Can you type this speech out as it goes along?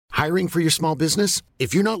Hiring for your small business?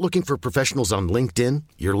 If you're not looking for professionals on LinkedIn,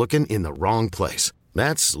 you're looking in the wrong place.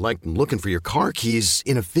 That's like looking for your car keys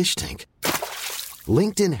in a fish tank.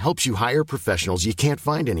 LinkedIn helps you hire professionals you can't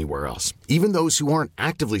find anywhere else, even those who aren't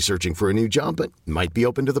actively searching for a new job but might be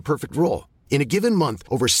open to the perfect role. In a given month,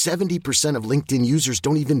 over 70% of LinkedIn users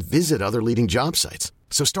don't even visit other leading job sites.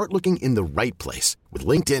 So start looking in the right place. With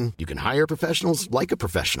LinkedIn, you can hire professionals like a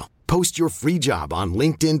professional. Post your free job on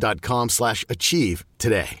linkedin.com/achieve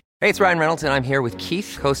today. Hey, it's Ryan Reynolds, and I'm here with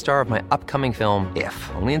Keith, co-star of my upcoming film,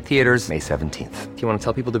 If, only in theaters May 17th. Do you want to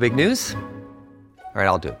tell people the big news? All right,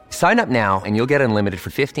 I'll do it. Sign up now and you'll get unlimited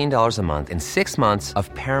for $15 a month and 6 months of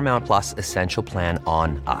Paramount Plus Essential Plan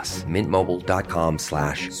on us.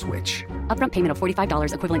 MintMobile.com/switch. Upfront payment of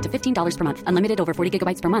 $45 equivalent to $15 per month. Unlimited over 40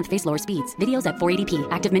 gigabytes per month. Face lower speeds. Videos at 480p.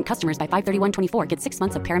 Active Mint customers by 531.24 get 6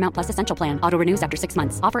 months of Paramount Plus Essential Plan. Auto renews after 6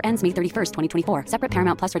 months. Offer ends May 31st, 2024. Separate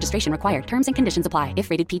Paramount Plus registration required. Terms and conditions apply if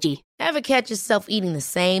rated PG. Ever catch yourself eating the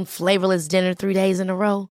same flavorless dinner 3 days in a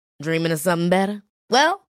row? Dreaming of something better?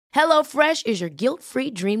 Well, HelloFresh is your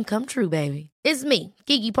guilt-free dream come true, baby. It's me,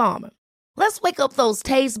 Keke Palmer. Let's wake up those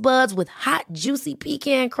taste buds with hot, juicy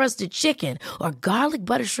pecan-crusted chicken or garlic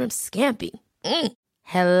butter shrimp scampi.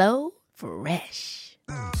 Hello Fresh.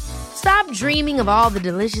 Stop dreaming of all the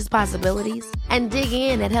delicious possibilities and dig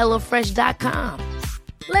in at HelloFresh.com.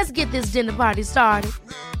 Let's get this dinner party started.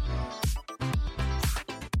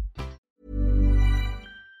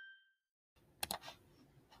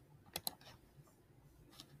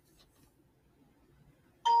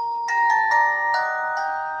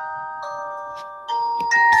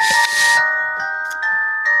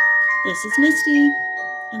 This is Misty,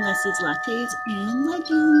 and this is Lattes and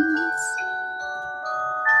Legends.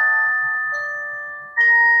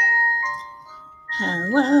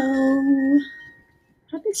 Hello.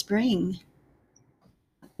 Happy spring.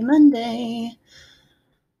 Happy Monday.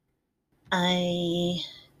 I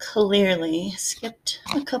clearly skipped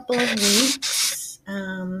a couple of weeks.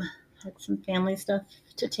 Had some family stuff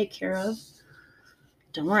to take care of.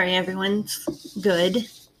 Don't worry, everyone's good.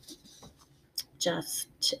 Just,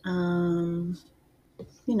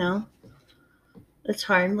 it's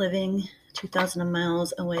hard living 2,000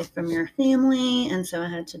 miles away from your family, and so I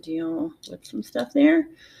had to deal with some stuff there.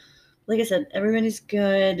 Like I said, everybody's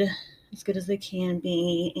good, as good as they can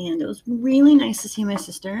be, and it was really nice to see my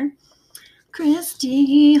sister,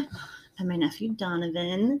 Christy, and my nephew,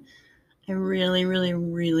 Donovan. I really, really,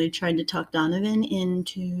 really tried to talk Donovan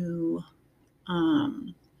into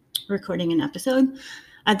recording an episode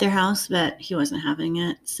at their house, but he wasn't having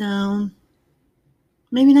it. So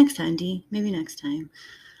maybe next time, Dee. Maybe next time.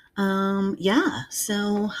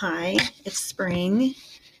 So hi, it's spring.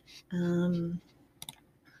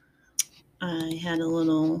 I had a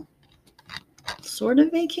little sort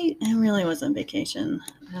of vacation. It really wasn't vacation.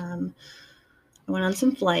 I went on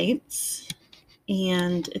some flights,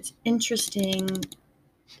 and it's interesting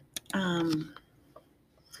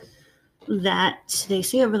that they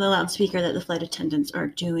say over the loudspeaker that the flight attendants are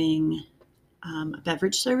doing a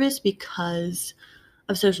beverage service because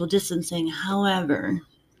of social distancing. However,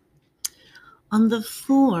 on the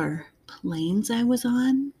 4 planes I was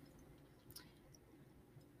on,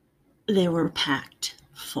 they were packed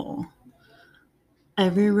full.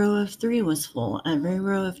 Every row of 3 was full. Every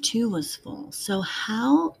row of 2 was full. So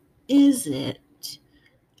how is it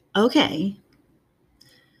okay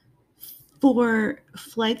for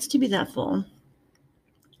flights to be that full,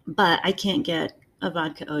 but I can't get a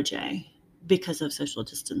vodka OJ because of social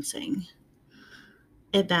distancing?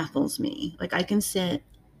 It baffles me. Like, I can sit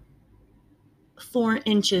 4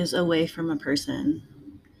 inches away from a person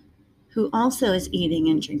who also is eating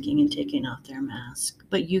and drinking and taking off their mask,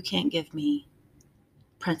 but you can't give me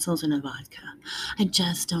pretzels and a vodka. I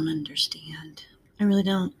just don't understand. I really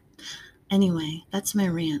don't. Anyway, that's my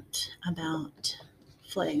rant about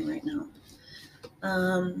flying right now.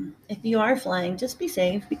 If you are flying, just be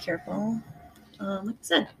safe, be careful. Like I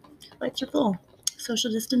said, flights are full.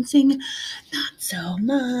 Social distancing, not so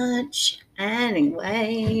much.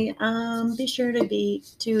 Anyway, be sure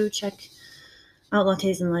to check out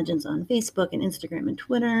Lattes and Legends on Facebook and Instagram and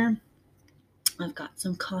Twitter. I've got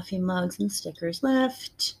some coffee mugs and stickers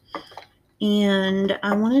left. And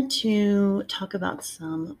I wanted to talk about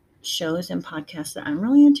some shows and podcasts that I'm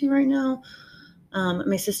really into right now.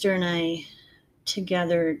 My sister and I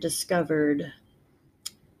together discovered,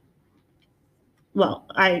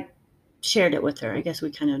 I shared it with her. I guess we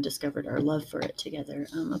kind of discovered our love for it together.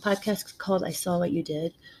 A podcast called I Saw What You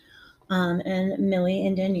Did. And Millie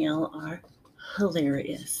and Danielle are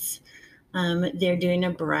hilarious. They're doing a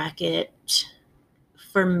bracket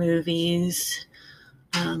for movies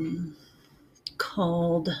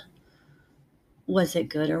called Was It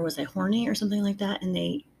Good or Was I Horny or something like that. And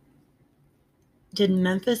they did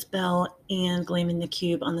Memphis Belle and Gleaming the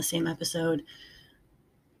Cube on the same episode.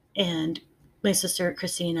 And my sister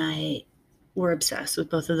Chrissy and I were obsessed with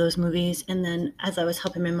both of those movies. And then as I was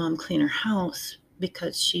helping my mom clean her house,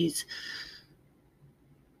 because she's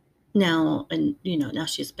now, and now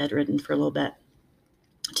she's bedridden for a little bit,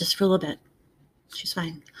 just for a little bit, she's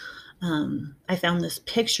fine. I found this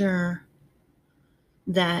picture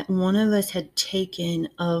that one of us had taken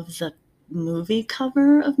of the movie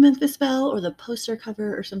cover of Memphis Belle, or the poster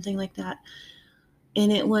cover or something like that.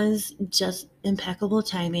 And it was just impeccable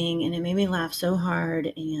timing, and it made me laugh so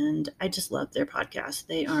hard. And I just love their podcast.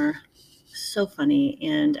 They are so funny,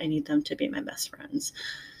 and I need them to be my best friends.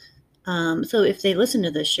 So if they listen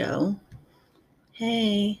to this show,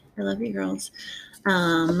 hey, I love you girls.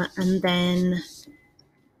 And then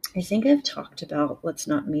I think I've talked about Let's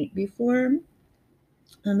Not Meet before.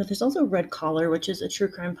 But there's also Red Collar, which is a true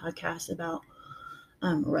crime podcast about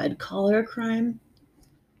red collar crime.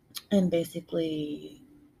 And basically,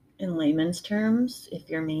 in layman's terms, if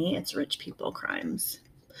you're me, it's rich people crimes.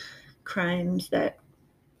 Crimes that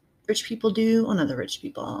rich people do on other rich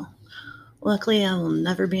people. Luckily, I will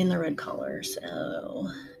never be in the red collar, so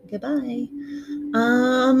goodbye.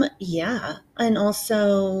 Yeah. And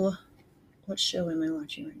also, what show am I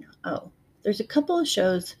watching right now? Oh, there's a couple of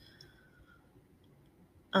shows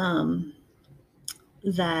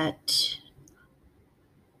that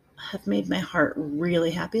have made my heart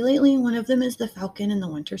really happy lately. One of them is The Falcon and the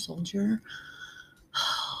Winter Soldier.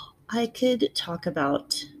 I could talk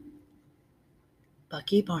about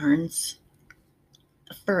Bucky Barnes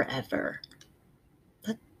forever.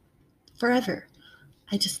 Forever.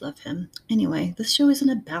 I just love him. Anyway, this show isn't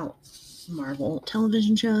about Marvel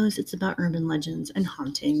television shows. It's about urban legends and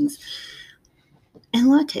hauntings and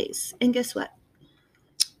lattes. And guess what?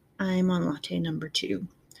 I'm on latte number 2.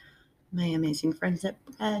 My amazing friends at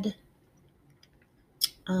Bread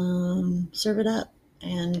serve it up.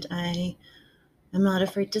 And I am not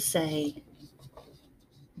afraid to say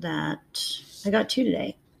that I got 2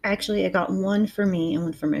 today. Actually, I got one for me and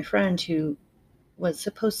one for my friend who was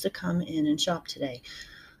supposed to come in and shop today,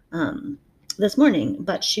 this morning,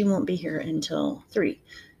 but she won't be here until 3.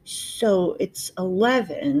 So it's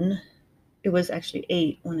 11. It was actually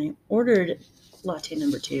 8 when I ordered latte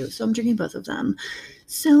number 2. So I'm drinking both of them.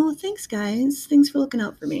 So thanks, guys. Thanks for looking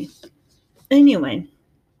out for me. Anyway,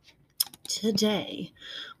 today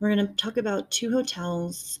we're going to talk about 2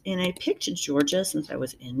 hotels, and I picked Georgia since I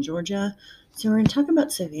was in Georgia. So we're going to talk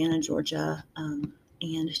about Savannah, Georgia, and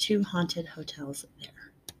 2 haunted hotels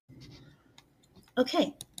there.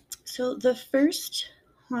 Okay, so the first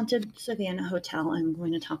haunted Savannah hotel I'm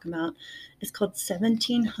going to talk about is called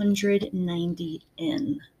 1790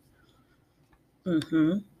 Inn.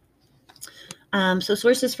 So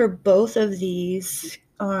sources for both of these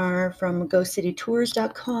are from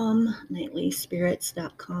GhostCityTours.com,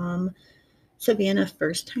 NightlySpirits.com,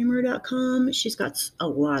 SavannahFirstTimer.com. She's got a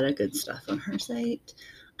lot of good stuff on her site.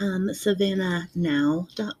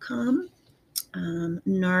 SavannahNow.com,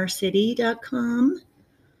 NarCity.com,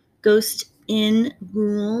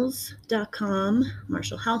 GhostInGhouls.com,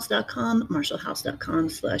 MarshallHouse.com,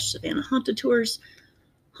 MarshallHouse.com/Savannah Haunted Tours,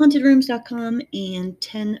 HauntedRooms.com, and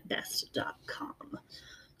 10best.com.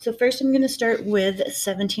 So first I'm going to start with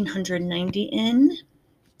 1790 Inn,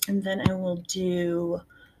 and then I will do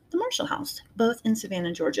the Marshall House, both in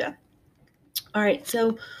Savannah, Georgia. All right,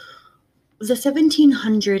 so the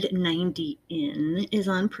 1790 Inn is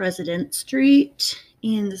on President Street,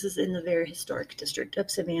 and this is in the very historic district of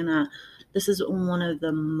Savannah. This is one of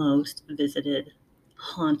the most visited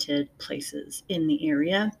haunted places in the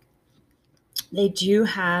area. They do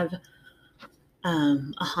have a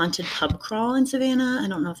haunted pub crawl in Savannah. I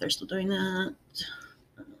don't know if they're still doing that.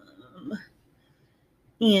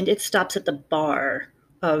 And it stops at the bar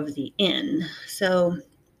of the inn. So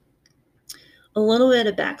a little bit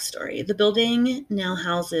of backstory. The building now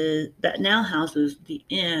houses the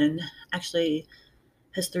inn actually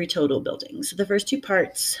has 3 total buildings. The first 2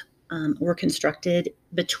 parts were constructed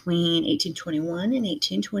between 1821 and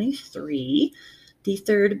 1823. The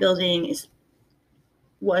third building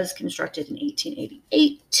was constructed in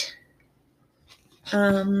 1888.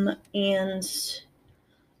 And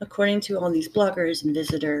according to all these bloggers and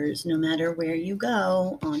visitors, no matter where you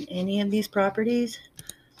go on any of these properties,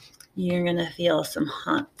 you're going to feel some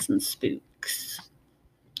haunts and spooks.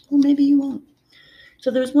 Or maybe you won't.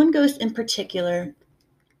 So there's one ghost in particular.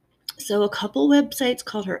 So a couple websites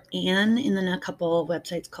called her Anne, and then a couple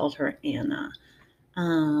websites called her Anna.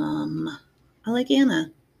 I like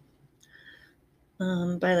Anna.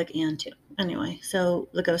 But I like Anne too. Anyway, so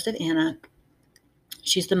the ghost of Anna,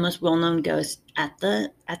 she's the most well-known ghost at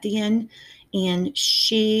the inn, and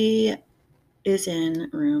she is in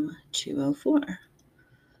room 204.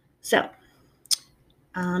 So,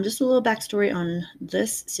 just a little backstory on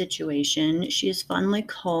this situation. She is fondly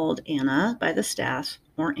called Anna by the staff,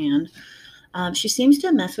 or Anne. She seems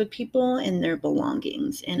to mess with people and their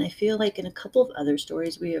belongings, and I feel like in a couple of other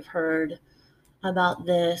stories we have heard about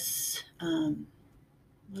this.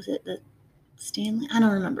 Was it the Stanley? I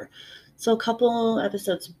don't remember. So a couple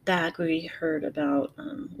episodes back, we heard about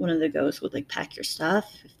one of the ghosts would like pack your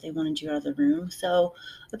stuff if they wanted you out of the room. So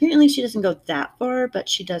apparently she doesn't go that far, but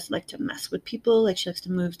she does like to mess with people. Like she likes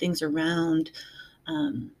to move things around.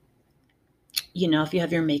 If you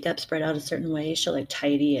have your makeup spread out a certain way, she'll like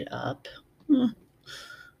tidy it up.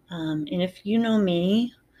 And if you know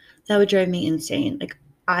me, that would drive me insane. Like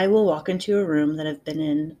I will walk into a room that I've been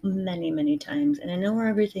in many, many times, and I know where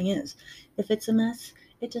everything is. If it's a mess,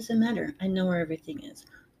 it doesn't matter. I know where everything is.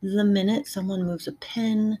 The minute someone moves a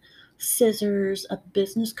pen, scissors, a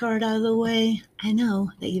business card out of the way, I know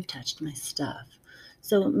that you've touched my stuff.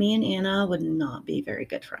 So me and Anna would not be very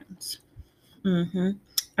good friends. All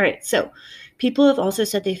right, so people have also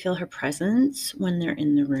said they feel her presence when they're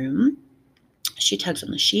in the room. She tugs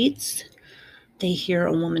on the sheets. They hear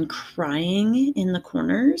a woman crying in the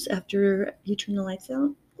corners after you turn the lights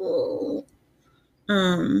out. Oh.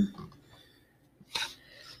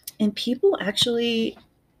 And people actually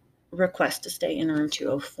request to stay in room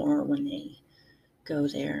 204 when they go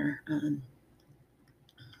there.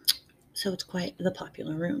 So it's quite the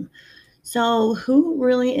popular room. So who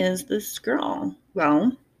really is this girl?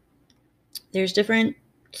 Well, there's different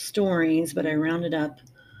stories, but I rounded up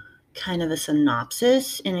kind of a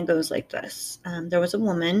synopsis, and it goes like this. There was a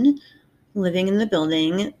woman living in the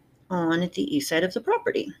building on the east side of the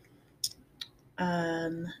property.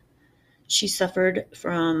 She suffered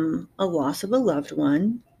from a loss of a loved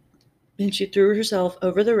one, and she threw herself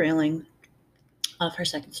over the railing of her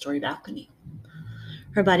second-story balcony.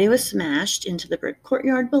 Her body was smashed into the brick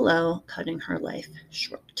courtyard below, cutting her life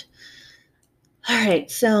short. All right,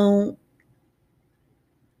 so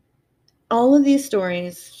all of these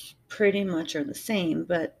stories pretty much are the same,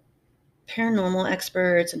 but paranormal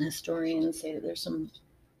experts and historians say that there's some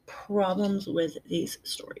problems with these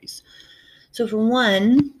stories. So for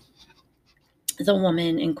one, the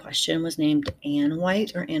woman in question was named Anne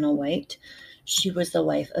White or Anna White. She was the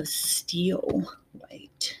wife of Steele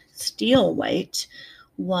White. Steele White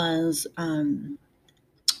was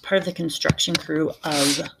part of the construction crew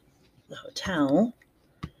of the hotel,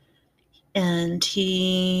 and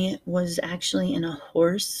he was actually in a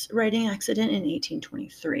horse riding accident in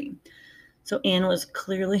 1823. So Anne was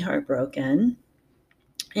clearly heartbroken,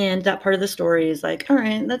 and that part of the story is like, all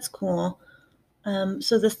right, that's cool.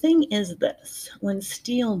 So the thing is this: when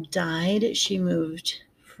Steele died, she moved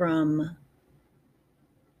from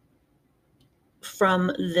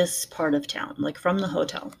this part of town, like from the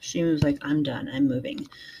hotel. She was like, I'm done, I'm moving.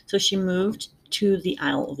 So she moved to the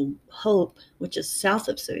Isle of Hope, which is south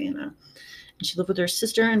of Savannah. And she lived with her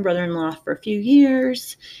sister and brother-in-law for a few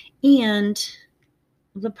years. And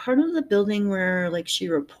the part of the building where like she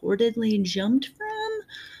reportedly jumped from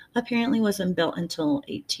apparently wasn't built until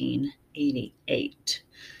 1888.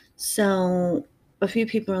 So a few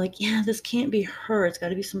people are like, yeah, this can't be her. It's got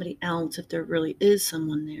to be somebody else if there really is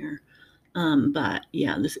someone there. But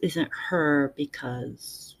yeah, this isn't her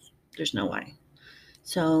because there's no way.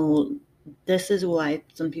 So this is why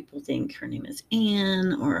some people think her name is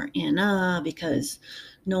Anne or Anna, because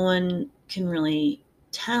no one can really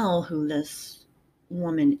tell who this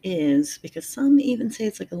woman is, because some even say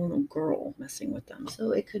it's like a little girl messing with them.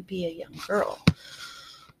 So it could be a young girl.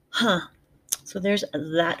 So there's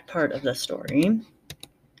that part of the story.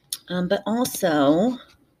 But also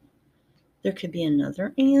there could be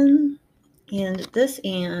another Anne. And this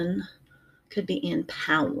Anne could be Anne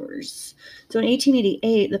Powers. So in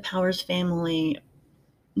 1888, the Powers family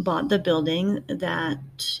bought the building that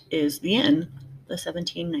is the inn, the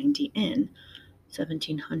 1790 Inn.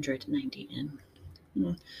 1790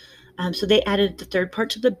 Inn. So they added the third part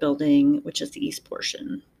to the building, which is the east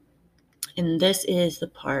portion. And this is the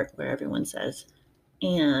part where everyone says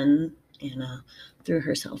Anna threw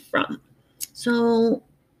herself from. So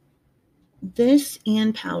this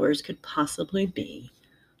Anne Powers could possibly be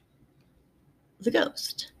the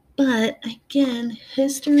ghost. But again,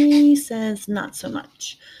 history says not so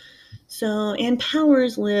much. So Anne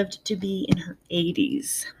Powers lived to be in her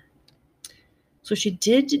 80s. So she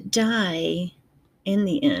did die in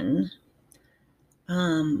the inn.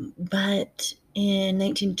 But In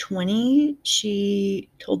 1920, she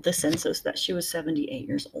told the census that she was 78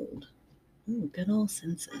 years old. Ooh, good old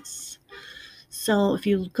census. So if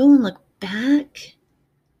you go and look back,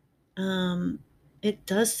 it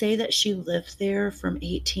does say that she lived there from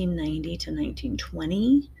 1890 to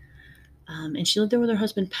 1920. And she lived there with her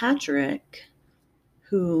husband, Patrick,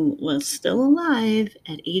 who was still alive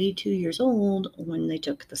at 82 years old when they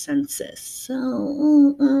took the census.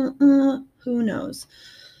 So, who knows?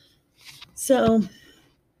 So,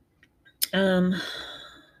 after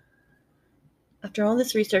all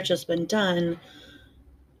this research has been done,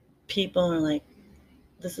 people are like,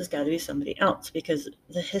 this has got to be somebody else because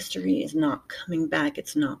the history is not coming back.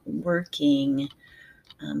 It's not working.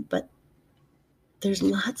 But there's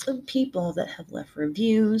lots of people that have left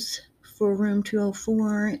reviews for Room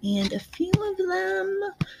 204, and a few of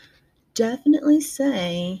them definitely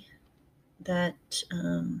say that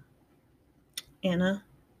Anne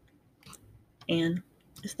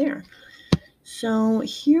is there. So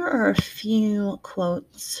here are a few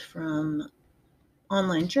quotes from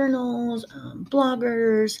online journals,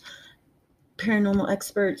 bloggers, paranormal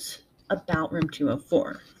experts about Room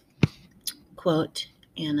 204. Quote,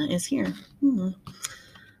 Anna is here.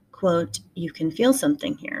 Quote, you can feel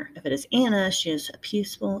something here. If it is Anna, she is a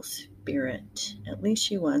peaceful spirit. At least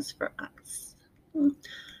she was for us.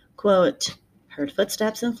 Quote, heard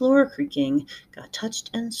footsteps and floor creaking, got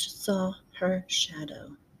touched and saw her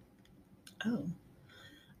shadow. Oh.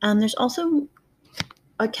 There's also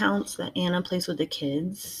accounts that Anna plays with the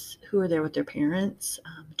kids who are there with their parents.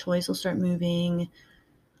 Toys will start moving.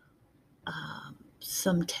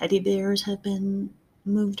 Some teddy bears have been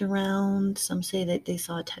moved around. Some say that they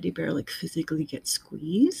saw a teddy bear like physically get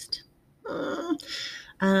squeezed.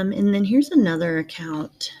 And then here's another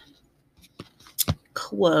account.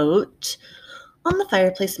 Quote, on the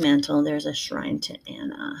fireplace mantle, there's a shrine to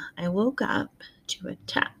Anna. I woke up to a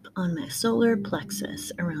tap on my solar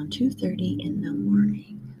plexus around 2:30 in the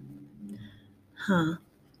morning.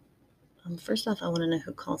 First off, I want to know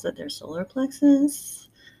who calls it their solar plexus.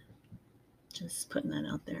 Just putting that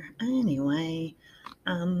out there. Anyway,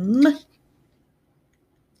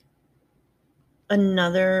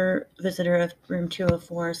 another visitor of Room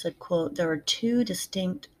 204 said, quote, there were 2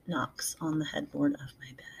 distinct knocks on the headboard of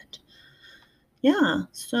my bed. Yeah,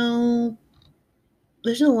 so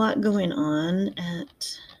there's a lot going on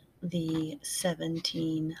at the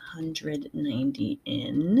 1790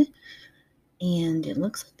 Inn, and it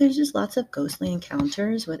looks like there's just lots of ghostly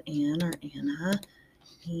encounters with Anne or Anna,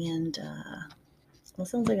 and it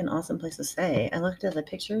sounds like an awesome place to stay. I looked at the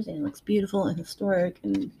pictures and it looks beautiful and historic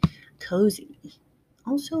and cozy.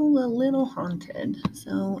 Also a little haunted.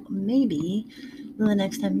 So maybe the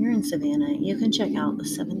next time you're in Savannah, you can check out the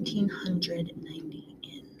 1790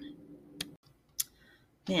 Inn.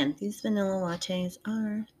 Man, these vanilla lattes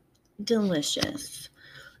are delicious.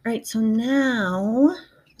 All right, so now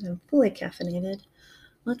I'm fully caffeinated.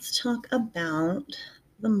 Let's talk about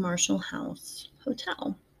the Marshall House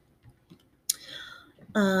Hotel.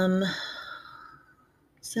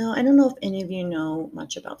 So I don't know if any of you know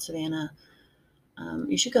much about Savannah.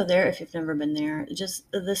 You should go there if you've never been there. Just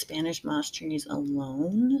the Spanish moss trees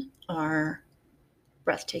alone are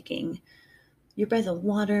breathtaking. You're by the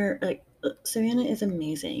water. Savannah is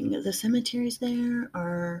amazing. The cemeteries there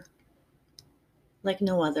are like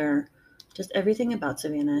no other. Just everything about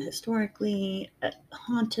Savannah, historically,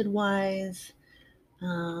 haunted-wise.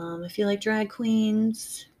 If you like drag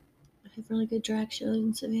queens, I have really good drag shows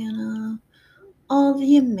in Savannah. All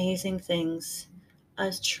the amazing things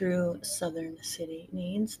a true southern city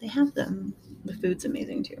needs, they have them. The food's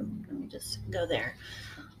amazing too. Let me just go there.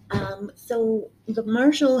 So the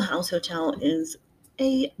Marshall House Hotel is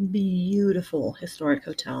a beautiful historic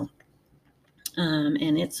hotel.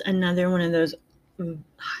 And it's another one of those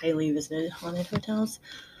highly visited haunted hotels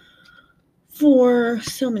for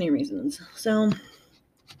so many reasons. So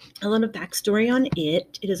a little backstory on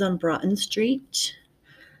it. It is on Broughton Street.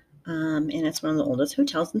 And it's one of the oldest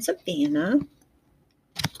hotels in Savannah.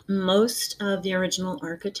 Most of the original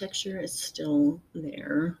architecture is still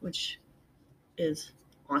there, which is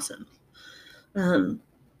awesome.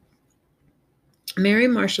 Mary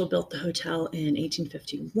Marshall built the hotel in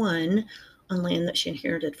 1851 on land that she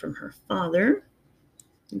inherited from her father,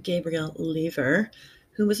 Gabriel Lever,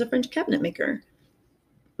 who was a French cabinet maker.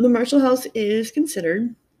 The Marshall House is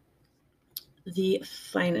considered the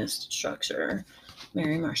finest structure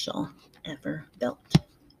Mary Marshall ever built.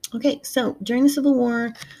 Okay, so during the Civil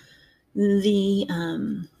War, the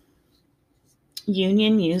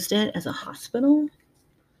Union used it as a hospital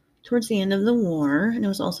towards the end of the war, and it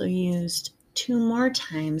was also used 2 more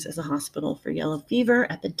times as a hospital for yellow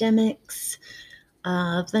fever epidemics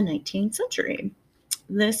of the 19th century.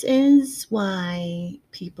 This is why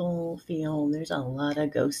people feel there's a lot of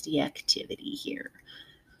ghosty activity here.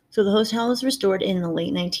 So the hotel was restored in the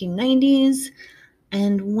late 1990s,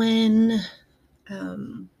 and when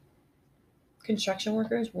construction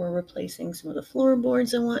workers were replacing some of the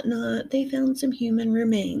floorboards and whatnot, they found some human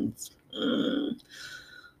remains.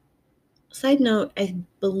 Side note, I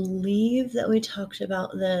believe that we talked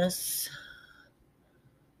about this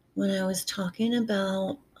when I was talking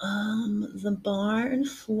about the bar in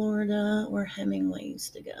Florida where Hemingway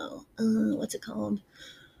used to go. What's it called?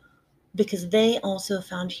 Because they also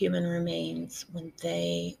found human remains when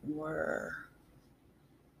they were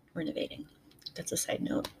renovating. That's a side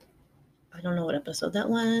note. I don't know what episode that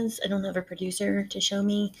was. I don't have a producer to show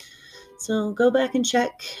me. So go back and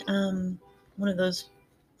check one of those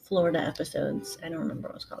Florida episodes. I don't remember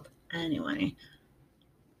what it's called. Anyway.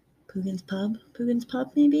 Poogan's Pub,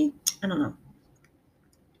 maybe? I don't know.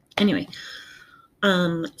 Anyway.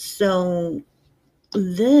 So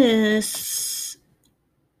this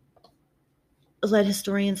led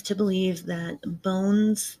historians to believe that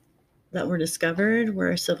bones that were discovered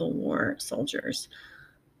were Civil War soldiers.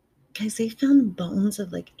 Guys, they found bones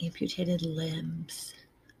of like amputated limbs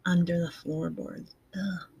under the floorboards.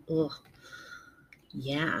 Ugh.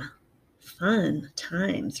 Yeah. Fun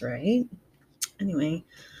times, right? Anyway.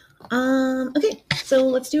 Okay, so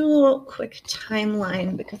let's do a little quick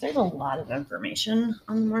timeline because there's a lot of information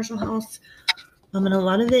on the Marshall House. And a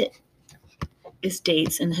lot of it is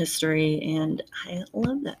dates and history, and I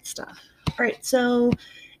love that stuff. All right, so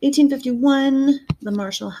 1851, the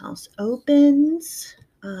Marshall House opens.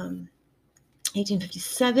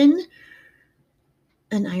 1857,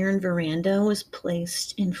 an iron veranda was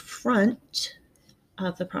placed in front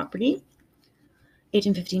of the property.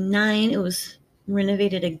 1859, it was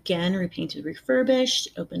renovated again, repainted, refurbished,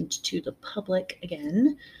 opened to the public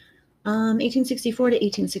again. 1864 to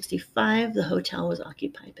 1865, the hotel was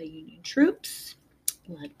occupied by Union troops,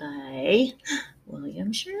 led by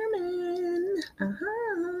William Sherman.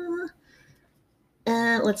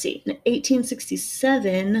 Let's see. In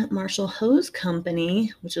 1867, Marshall Hose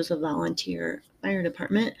Company, which was a volunteer fire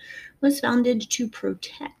department, was founded to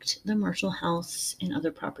protect the Marshall House and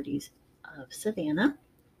other properties of Savannah.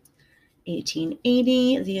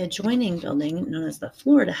 1880, the adjoining building, known as the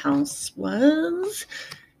Florida House, was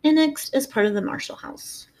annexed as part of the Marshall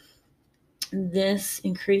House. This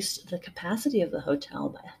increased the capacity of the hotel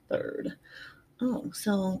by a third. Oh,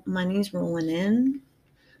 so money's rolling in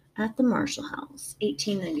at the Marshall House.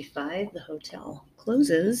 1895, the hotel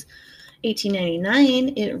closes.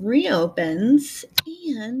 1899, it reopens.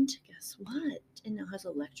 And guess what? It now has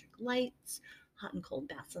electric lights, hot and cold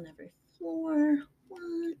baths on every floor.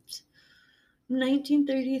 What?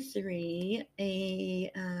 1933,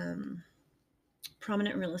 a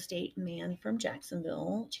prominent real estate man from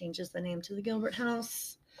Jacksonville changes the name to the Gilbert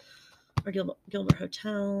House or Gilbert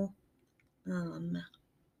Hotel.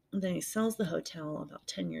 Then he sells the hotel about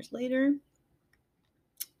 10 years later.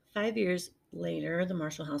 5 years later, the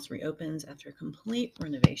Marshall House reopens after a complete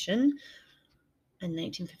renovation. In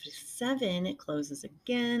 1957, it closes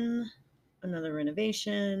again, another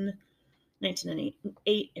renovation.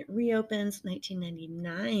 1998, it reopens.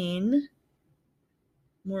 1999,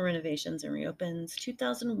 more renovations and reopens.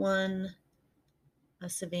 2001, a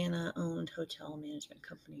Savannah-owned hotel management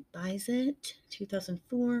company buys it.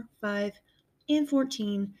 2004, 5, and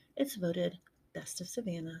 14, it's voted Best of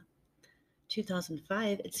Savannah.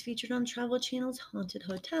 2005, it's featured on Travel Channel's Haunted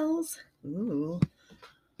Hotels. Ooh.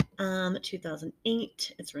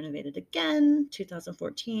 2008, it's renovated again.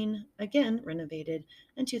 2014, again renovated.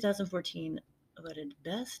 And 2014, voted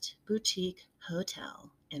Best Boutique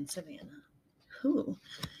Hotel in Savannah. Ooh,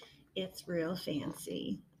 it's real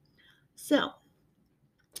fancy. So,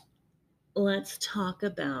 let's talk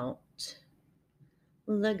about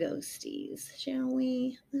the ghosties, shall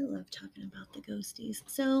we? I love talking about the ghosties.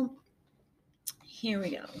 So, here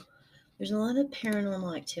we go. There's a lot of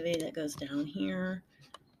paranormal activity that goes down here.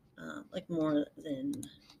 Like more than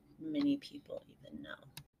many people even know.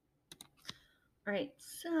 All right,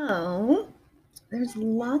 so there's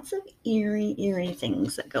lots of eerie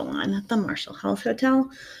things that go on at the Marshall House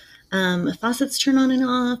Hotel. Faucets turn on and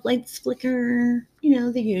off, lights flicker,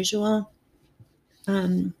 the usual.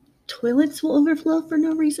 Toilets will overflow for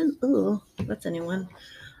no reason. Oh, that's anyone.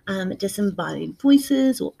 Disembodied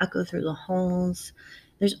voices will echo through the halls.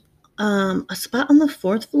 There's a spot on the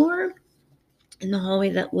 4th floor in the hallway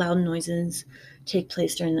that loud noises take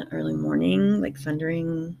place during the early morning, like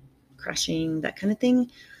thundering, crashing, that kind of thing.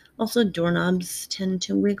 Also, doorknobs tend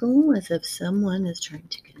to wiggle as if someone is trying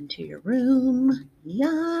to get into your room.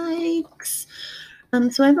 Yikes.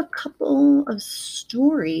 So I have a couple of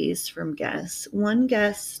stories from guests. One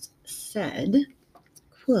guest said,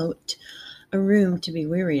 quote, "A room to be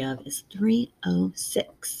weary of is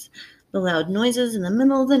 306. The loud noises in the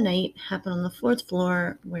middle of the night happen on the 4th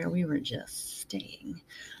floor where we were just staying.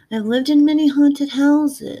 I've lived in many haunted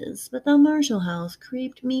houses, but the Marshall House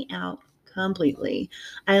creeped me out completely.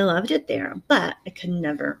 I loved it there, but I could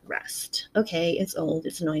never rest. Okay, it's old,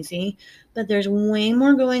 it's noisy, but there's way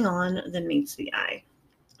more going on than meets the eye.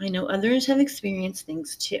 I know others have experienced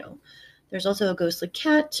things too. There's also a ghostly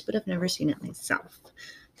cat, but I've never seen it myself.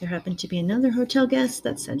 There happened to be another hotel guest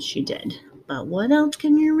that said she did. But what else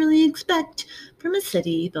can you really expect from a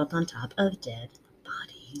city built on top of dead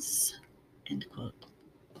bodies?" End quote.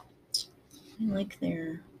 I like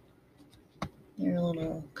their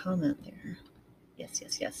little comment there.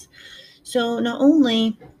 Yes. So not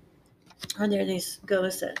only are there these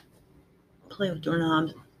ghosts that play with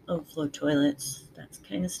doorknobs, overflow toilets, that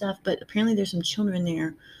kind of stuff, but apparently there's some children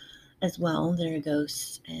there as well that are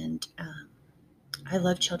ghosts, and I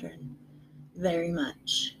love children very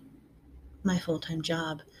much. My full-time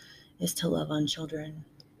job is to love on children.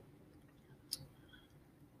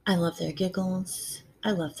 I love their giggles.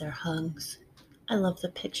 I love their hugs. I love the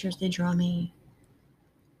pictures they draw me.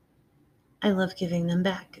 I love giving them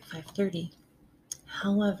back at 5:30.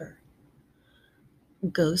 However,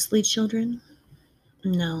 ghostly children?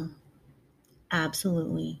 No,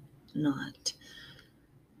 absolutely not.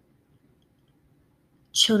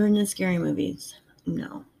 Children in scary movies?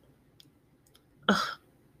 No. Ugh,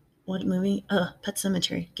 what movie? Pet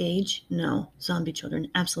Sematary. Gage? No. Zombie children?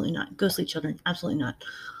 Absolutely not. Ghostly children? Absolutely not.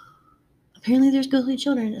 Apparently there's ghostly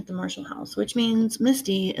children at the Marshall House, which means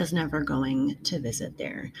Misty is never going to visit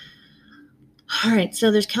there. All right,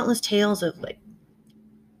 so there's countless tales of like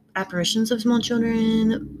apparitions of small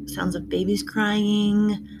children, sounds of babies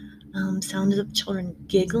crying, sounds of children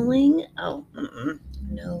giggling. Oh,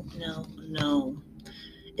 no.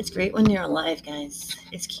 It's great when they're alive, guys.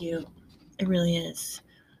 It's cute. It really is.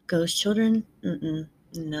 Ghost children?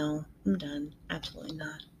 No, I'm done. Absolutely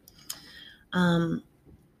not.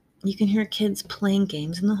 You can hear kids playing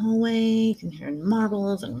games in the hallway. You can hear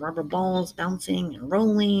marbles and rubber balls bouncing and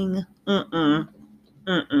rolling.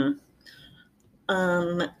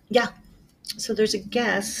 Yeah. So there's a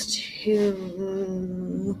guest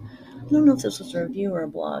who, I don't know if this was a review or a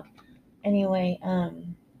blog. Anyway,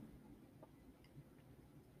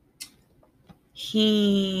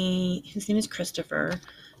 his name is Christopher,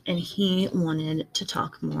 and he wanted to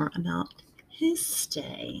talk more about his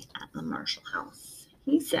stay at the Marshall House.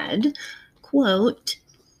 He said, quote,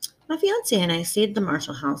 "My fiance and I stayed at the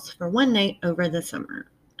Marshall House for one night over the summer.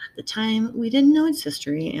 At the time, we didn't know its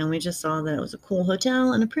history, and we just saw that it was a cool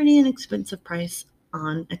hotel and a pretty inexpensive price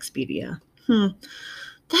on Expedia.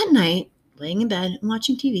 That night, laying in bed and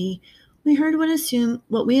watching TV, we heard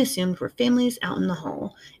what we assumed were families out in the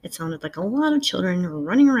hall. It sounded like a lot of children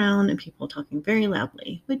running around and people talking very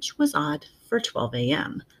loudly, which was odd for 12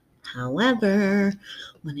 a.m. However,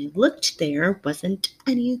 when I looked, there wasn't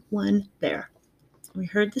anyone there. We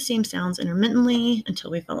heard the same sounds intermittently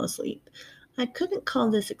until we fell asleep. I couldn't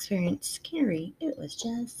call this experience scary. It was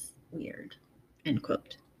just weird." End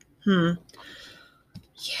quote. Yeah.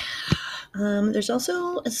 There's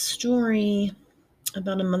also a story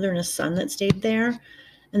about a mother and a son that stayed there.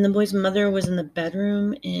 And the boy's mother was in the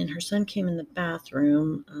bedroom, and her son came in the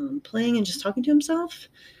bathroom playing and just talking to himself.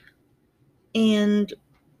 And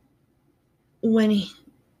when he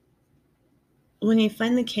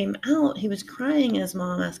finally came out, he was crying, and his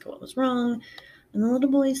mom asked what was wrong. And the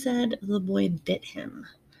little boy said the boy bit him.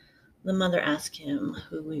 The mother asked him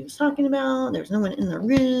who he was talking about. There was no one in the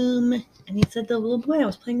room. And he said the little boy I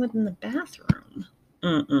was playing with in the bathroom.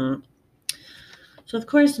 So, of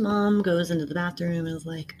course, mom goes into the bathroom and is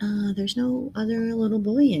like, there's no other little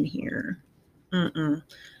boy in here.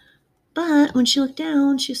 But when she looked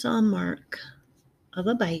down, she saw a mark of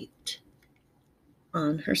a bite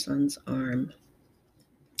on her son's arm.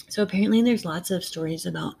 So apparently there's lots of stories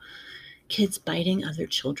about kids biting other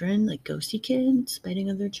children, like ghosty kids biting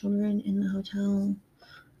other children in the hotel.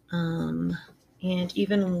 And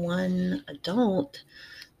even one adult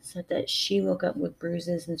said that she woke up with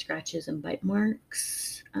bruises and scratches and bite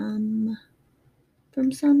marks from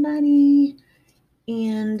somebody.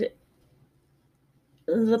 And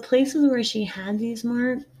the places where she had these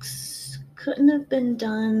marks couldn't have been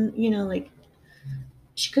done,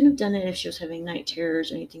 she couldn't have done it if she was having night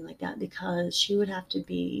terrors or anything like that, because she would have to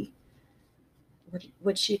be,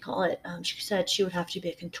 what'd she call it? She said she would have to be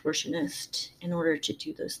a contortionist in order to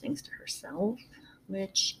do those things to herself,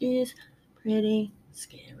 which is pretty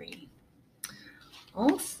scary.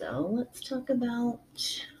 Also, let's talk about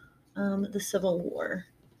the Civil War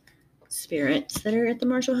spirits that are at the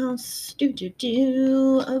Marshall House.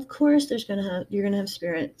 Of course, you're gonna have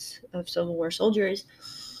spirits of Civil War soldiers,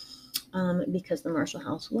 because the Marshall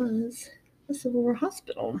House was a Civil War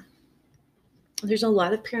hospital. There's a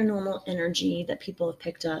lot of paranormal energy that people have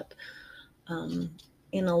picked up, and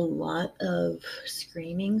a lot of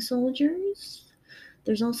screaming soldiers.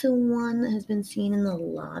 There's also one that has been seen in the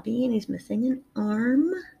lobby, and he's missing an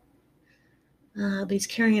arm, but he's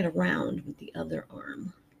carrying it around with the other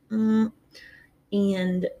arm.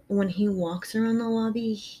 And when he walks around the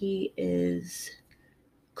lobby, he is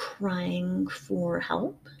crying for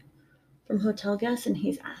help from hotel guests, and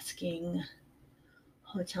he's asking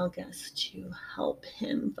hotel guests to help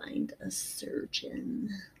him find a surgeon.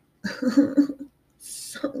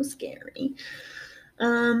 So scary.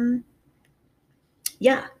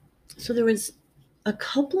 Yeah, so there was a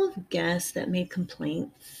couple of guests that made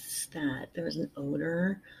complaints that there was an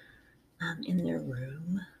odor in their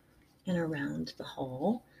room and around the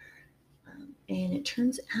hall. And it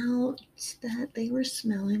turns out that they were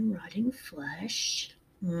smelling rotting flesh.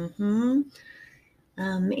 And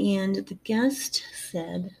the guest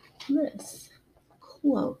said this,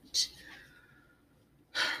 quote,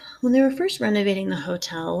 "When they were first renovating the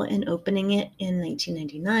hotel and opening it in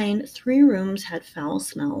 1999, 3 rooms had foul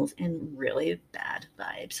smells and really bad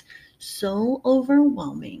vibes, so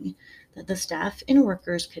overwhelming that the staff and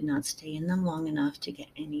workers could not stay in them long enough to get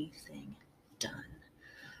anything done.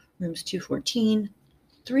 Rooms 214,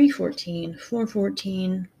 314,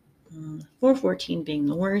 414, 414 being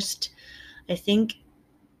the worst. I think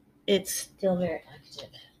it's still very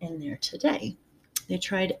active in there today. They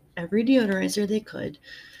tried every deodorizer they could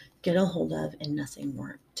get a hold of, and nothing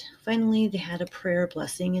worked. Finally, they had a prayer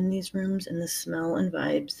blessing in these rooms, and the smell and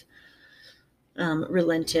vibes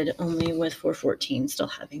relented, only with 414 still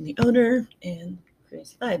having the odor and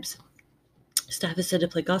crazy vibes. Staff is said to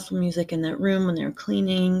play gospel music in that room when they're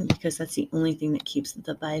cleaning, because that's the only thing that keeps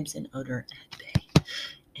the vibes and odor at bay."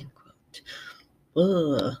 End quote.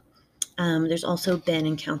 Ugh. There's also been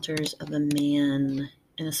encounters of a man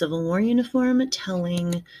in a Civil War uniform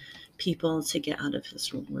telling people to get out of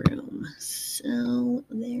his room. So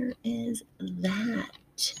there is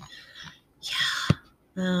that. Yeah.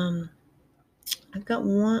 I've got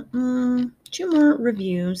 2 more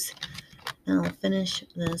reviews, and I'll finish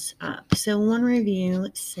this up. So one review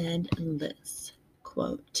said this,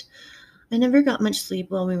 quote, "I never got much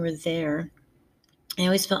sleep while we were there. I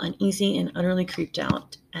always felt uneasy and utterly creeped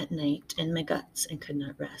out at night in my guts and could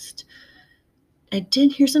not rest. I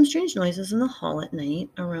did hear some strange noises in the hall at night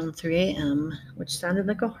around 3 a.m., which sounded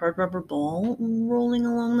like a hard rubber ball rolling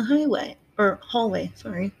along the hallway,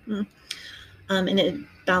 and it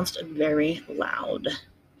bounced very loud.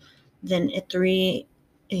 Then at 3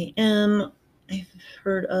 a.m., I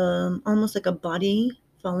heard almost like a body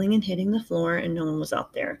falling and hitting the floor, and no one was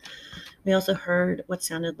out there. We also heard what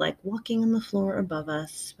sounded like walking on the floor above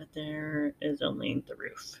us, but there is only the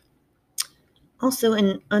roof. Also,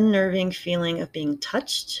 an unnerving feeling of being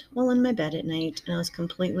touched while in my bed at night, and I was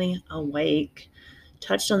completely awake,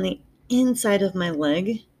 touched on the inside of my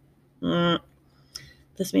leg.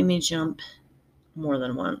 This made me jump more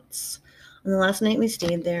than once. On the last night we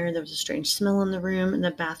stayed there was a strange smell in the room, in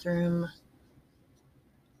the bathroom,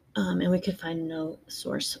 and we could find no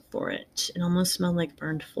source for it. It almost smelled like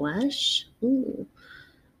burned flesh. Ooh.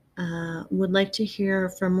 Would like to hear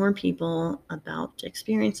from more people about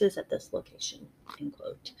experiences at this location," end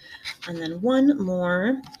quote. And then one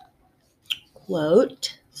more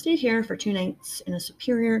quote, "Stayed here for 2 nights in a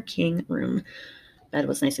Superior King room. Bed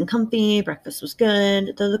was nice and comfy, breakfast was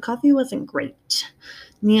good, though the coffee wasn't great.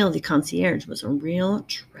 Neil, the concierge, was a real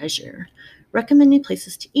treasure. Recommended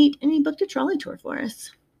places to eat, and he booked a trolley tour for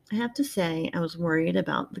us. I have to say, I was worried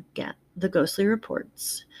about the ghostly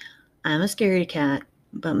reports. I'm a scaredy cat,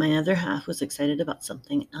 but my other half was excited about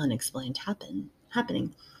something unexplained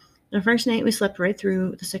happening. The first night we slept right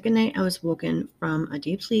through. The second night I was woken from a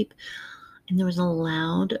deep sleep, and there was a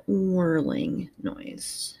loud whirling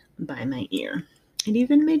noise by my ear. It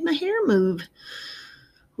even made my hair move.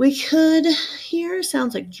 We could hear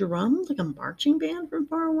sounds like drums, like a marching band from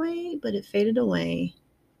far away, but it faded away,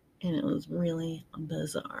 and it was really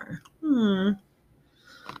bizarre.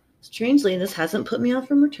 Strangely, this hasn't put me off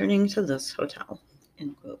from returning to this hotel,"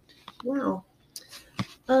 end quote. Wow.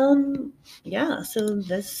 Yeah, so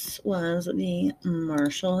this was the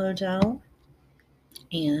Marshall Hotel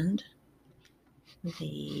and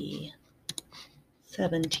the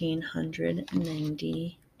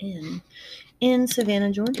 1790 Inn in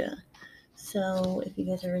Savannah, Georgia. So if you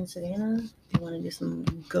guys are in Savannah, you want to do some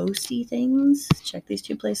ghosty things, check these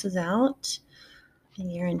two places out. I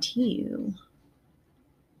guarantee you,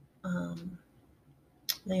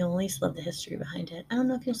 they'll at least love the history behind it. I don't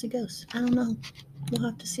know if you'll see ghosts. I don't know. We'll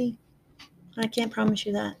have to see. I can't promise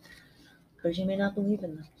you that, because you may not believe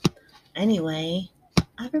in them. Anyway,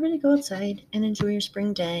 everybody go outside and enjoy your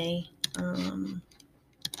spring day. All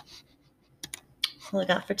I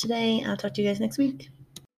got for today. I'll talk to you guys next week.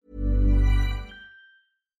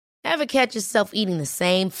 Ever catch yourself eating the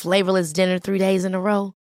same flavorless dinner 3 days in a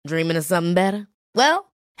row? Dreaming of something better?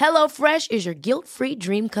 Well, HelloFresh is your guilt-free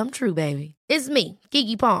dream come true, baby. It's me,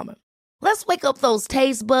 Keke Palmer. Let's wake up those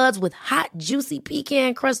taste buds with hot, juicy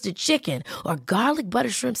pecan-crusted chicken or garlic butter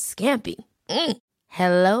shrimp scampi.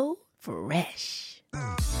 Hello Fresh.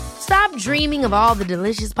 Stop dreaming of all the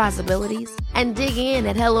delicious possibilities and dig in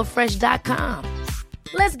at HelloFresh.com.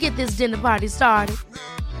 Let's get this dinner party started.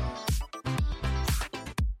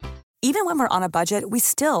 Even when we're on a budget, we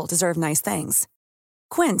still deserve nice things.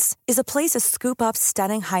 Quince is a place to scoop up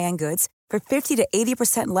stunning high-end goods for 50 to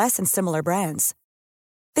 80% less than similar brands.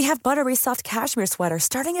 They have buttery soft cashmere sweaters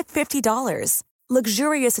starting at $50,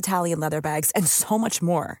 luxurious Italian leather bags, and so much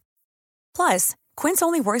more. Plus, Quince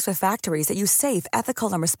only works with factories that use safe,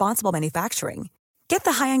 ethical, and responsible manufacturing. Get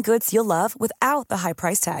the high-end goods you'll love without the high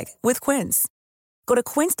price tag with Quince. Go to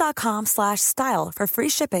quince.com/style for free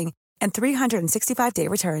shipping and 365-day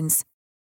returns.